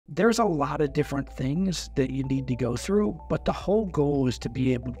there's a lot of different things that you need to go through, but the whole goal is to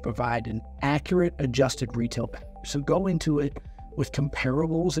be able to provide an accurate adjusted retail value. So go into it with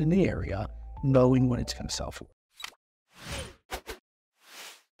comparables in the area, knowing what it's going to sell for.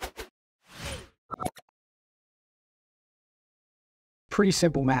 Pretty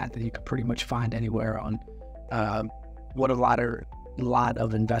simple math that you can pretty much find anywhere on what a lot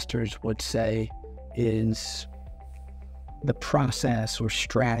of investors would say is the process or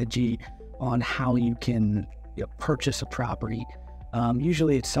strategy on how you can purchase a property.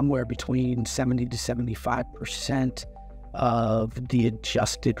 Usually it's somewhere between 70 to 75% of the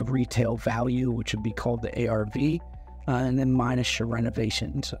adjusted retail value, which would be called the ARV, and then minus your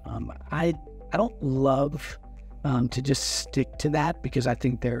renovations. I don't love to just stick to that because I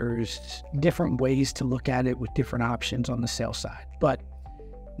think there's different ways to look at it with different options on the sales side. But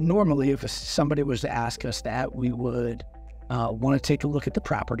normally if somebody was to ask us that, we would want to take a look at the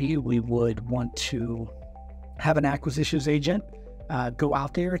property. We would want to have an acquisitions agent go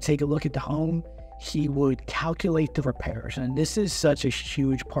out there, take a look at the home. He would calculate the repairs. And this is such a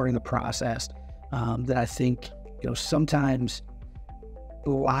huge part of the process that I think, sometimes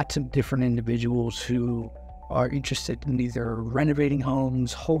lots of different individuals who are interested in either renovating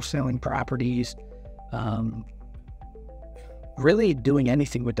homes, wholesaling properties, really doing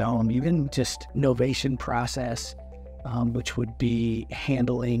anything with the home, even just novation process, which would be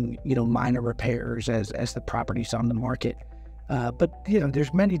handling, minor repairs as the property's on the market. But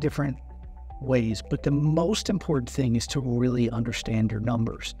there's many different ways, but the most important thing is to really understand your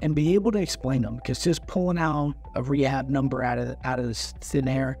numbers and be able to explain them, because just pulling out a rehab number out of this thin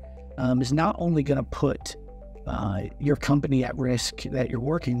air is not only going to put your company at risk that you're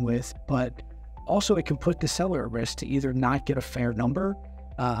working with, but also it can put the seller at risk to either not get a fair number,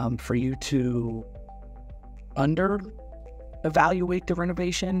 for you to under evaluate the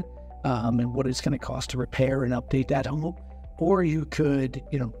renovation and what it's going to cost to repair and update that home, or you could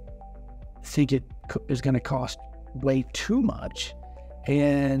think it is going to cost way too much,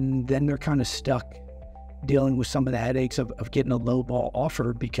 and then they're kind of stuck dealing with some of the headaches of getting a low ball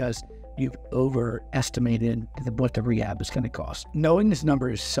offer because you've overestimated what the rehab is going to cost. Knowing this number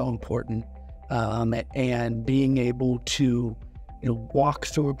is so important, and being able to walk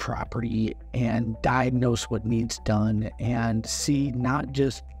through a property and diagnose what needs done and see not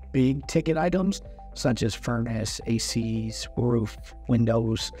just big ticket items such as furnace, ACs, roof,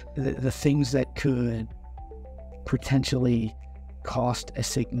 windows, the things that could potentially cost a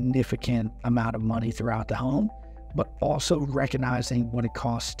significant amount of money throughout the home, but also recognizing what it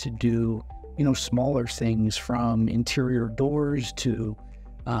costs to do, smaller things from interior doors to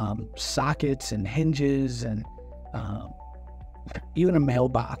sockets and hinges and even a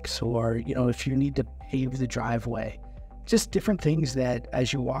mailbox, or, if you need to pave the driveway, just different things that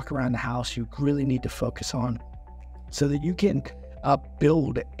as you walk around the house, you really need to focus on so that you can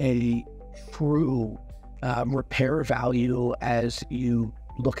build a true repair value as you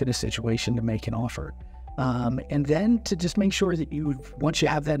look at a situation to make an offer. And then to just make sure that once you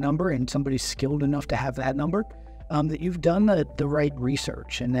have that number and somebody's skilled enough to have that number, that you've done the right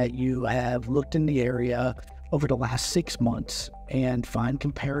research and that you have looked in the area over the last 6 months and find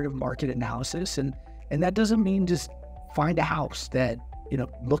comparative market analysis. And that doesn't mean just find a house that,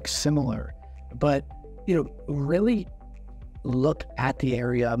 looks similar, but, really look at the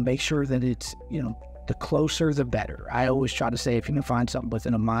area, make sure that it's, the closer, the better. I always try to say, if you can find something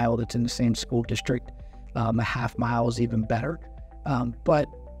within a mile that's in the same school district, a half mile is even better. But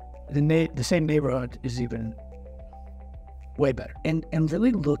the same neighborhood is even way better. And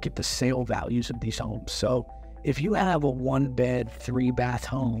really look at the sale values of these homes. So if you have a 1-bed, 3-bath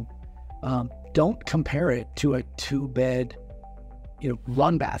home, don't compare it to a 2-bed,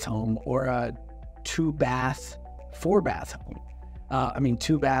 1-bath home or a 2-bath, 4-bath home.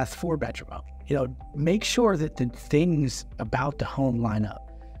 2-bath, 4-bedroom home. Make sure that the things about the home line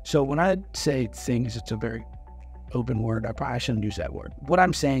up. So when I say things, it's a very open word. I probably shouldn't use that word. What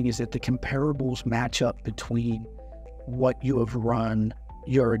I'm saying is that the comparables match up between what you have run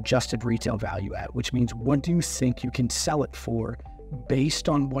your adjusted retail value at, which means what do you think you can sell it for based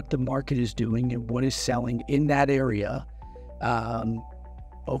on what the market is doing and what is selling in that area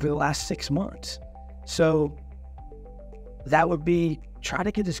over the last 6 months. So that would be try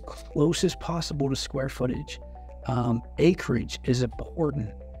to get as close as possible to square footage. Acreage is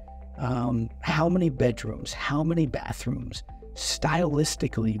important. How many bedrooms, how many bathrooms,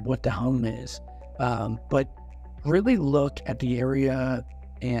 stylistically what the home is. But really look at the area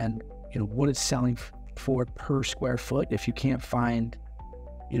and what it's selling for per square foot if you can't find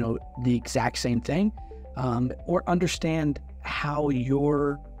the exact same thing, or understand how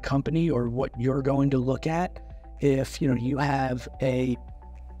your company or what you're going to look at. If, you have a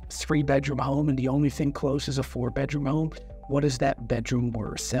 3-bedroom home and the only thing close is a 4-bedroom home, what is that bedroom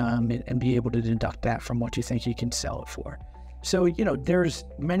worth? And be able to deduct that from what you think you can sell it for. So, there's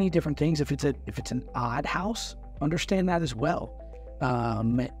many different things. If it's an odd house, understand that as well.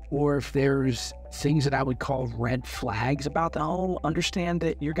 Or if there's things that I would call red flags about the home, understand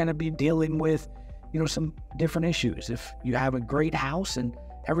that you're going to be dealing with, some different issues. If you have a great house and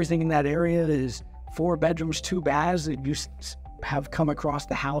everything in that area is 4 bedrooms, 2 baths, and you have come across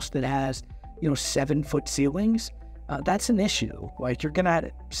the house that has, 7-foot ceilings, that's an issue. Like, you're going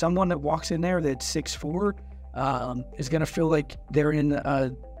to, someone that walks in there that's 6'4", is going to feel like they're in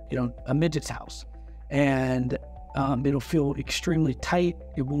a midget's house, and it'll feel extremely tight.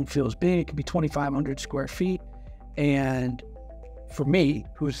 It won't feel as big. It can be 2,500 square feet. And for me,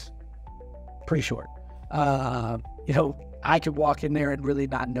 who's pretty short, I could walk in there and really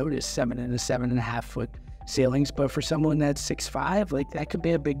not notice 7 and 7.5 foot ceilings. But for someone that's 6'5", like, that could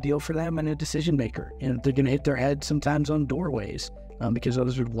be a big deal for them and a decision maker. They're going to hit their head sometimes on doorways because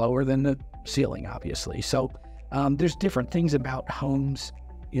those are lower than the ceiling, obviously. So there's different things about homes.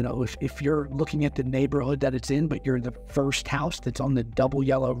 If you're looking at the neighborhood that it's in, but you're the first house that's on the double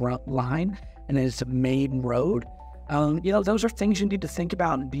yellow line and it's a main road, those are things you need to think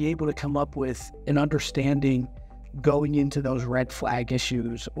about and be able to come up with an understanding going into those red flag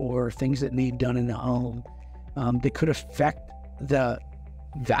issues or things that need done in the home that could affect the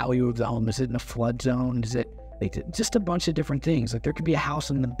value of the home. Is it in a flood zone? Is it just a bunch of different things? Like, there could be a house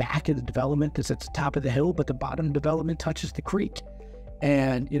in the back of the development that's at the top of the hill, but the bottom development touches the creek.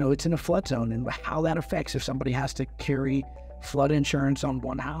 And, it's in a flood zone, and how that affects if somebody has to carry flood insurance on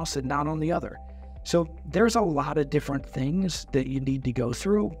one house and not on the other. So there's a lot of different things that you need to go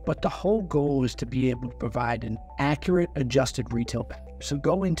through, but the whole goal is to be able to provide an accurate adjusted retail value. So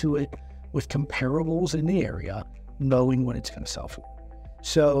go into it with comparables in the area, knowing what it's going to sell for.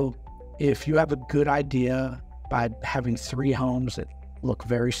 So if you have a good idea by having 3 homes that look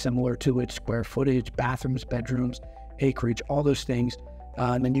very similar to it, square footage, bathrooms, bedrooms, acreage, all those things,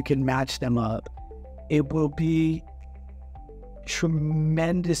 and then you can match them up, it will be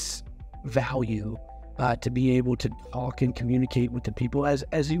tremendous value to be able to talk and communicate with the people. As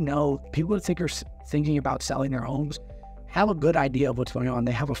people that are thinking about selling their homes have a good idea of what's going on.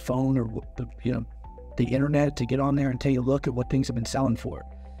 They have a phone or the internet to get on there and take a look at what things have been selling for.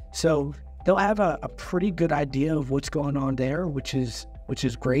 So they'll have a pretty good idea of what's going on there, which is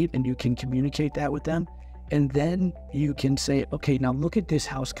great, and you can communicate that with them. And then you can say, okay, now look at this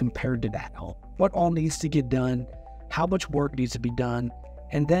house compared to that home. What all needs to get done? How much work needs to be done?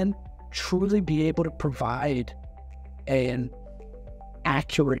 And then truly be able to provide an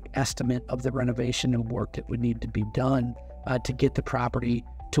accurate estimate of the renovation and work that would need to be done to get the property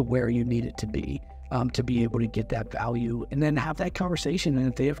to where you need it to be able to get that value. And then have that conversation. And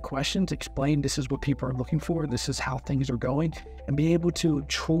if they have questions, explain this is what people are looking for. This is how things are going. And be able to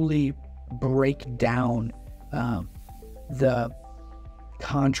truly break down the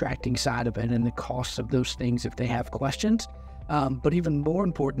contracting side of it and the costs of those things if they have questions. But even more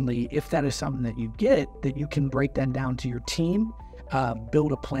importantly, if that is something that you get, that you can break that down to your team,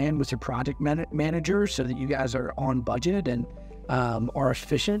 build a plan with your project manager so that you guys are on budget and are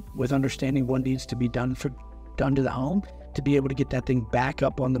efficient with understanding what needs to be done to the home to be able to get that thing back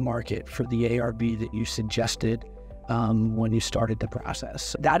up on the market for the ARV that you suggested when you started the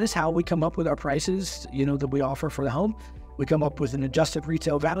process. That is how we come up with our prices, that we offer for the home. We come up with an adjusted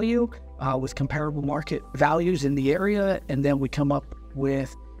retail value with comparable market values in the area, and then we come up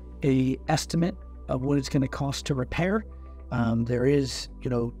with a estimate of what it's going to cost to repair. There is,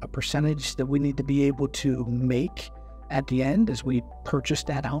 a percentage that we need to be able to make at the end as we purchase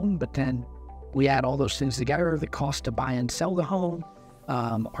that home, but then we add all those things together: the cost to buy and sell the home,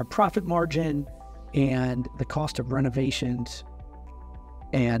 our profit margin, and the cost of renovations,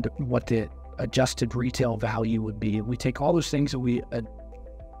 and what the adjusted retail value would be. We take all those things and we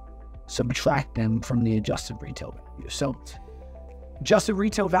subtract them from the adjusted retail value. So adjusted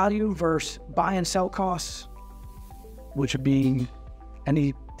retail value versus buy and sell costs, which would be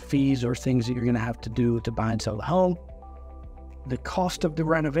any fees or things that you're going to have to do to buy and sell the home. The cost of the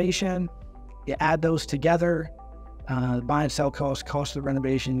renovation, you add those together. Buy and sell cost of the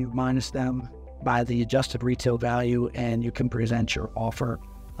renovation, you minus them by the adjusted retail value, and you can present your offer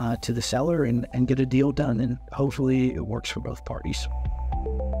to the seller and get a deal done. And hopefully it works for both parties.